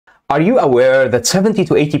Are you aware that 70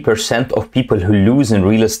 to 80% of people who lose in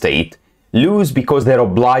real estate lose because they're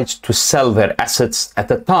obliged to sell their assets at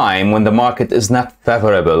a time when the market is not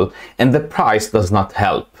favorable and the price does not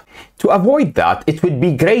help? To avoid that, it would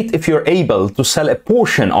be great if you're able to sell a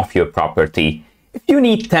portion of your property. If you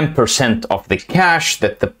need 10% of the cash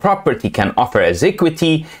that the property can offer as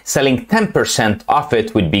equity, selling 10% of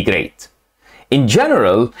it would be great. In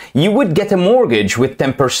general, you would get a mortgage with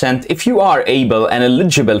 10% if you are able and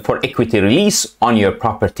eligible for equity release on your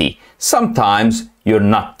property. Sometimes you're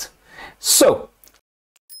not. So,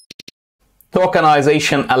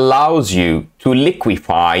 tokenization allows you to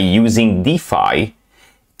liquefy using DeFi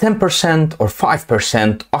 10% or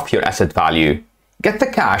 5% of your asset value. Get the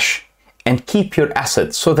cash and keep your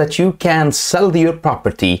assets so that you can sell your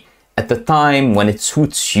property at the time when it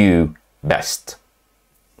suits you best.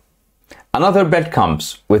 Another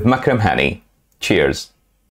breadcrumbs with Makram Hani. Cheers.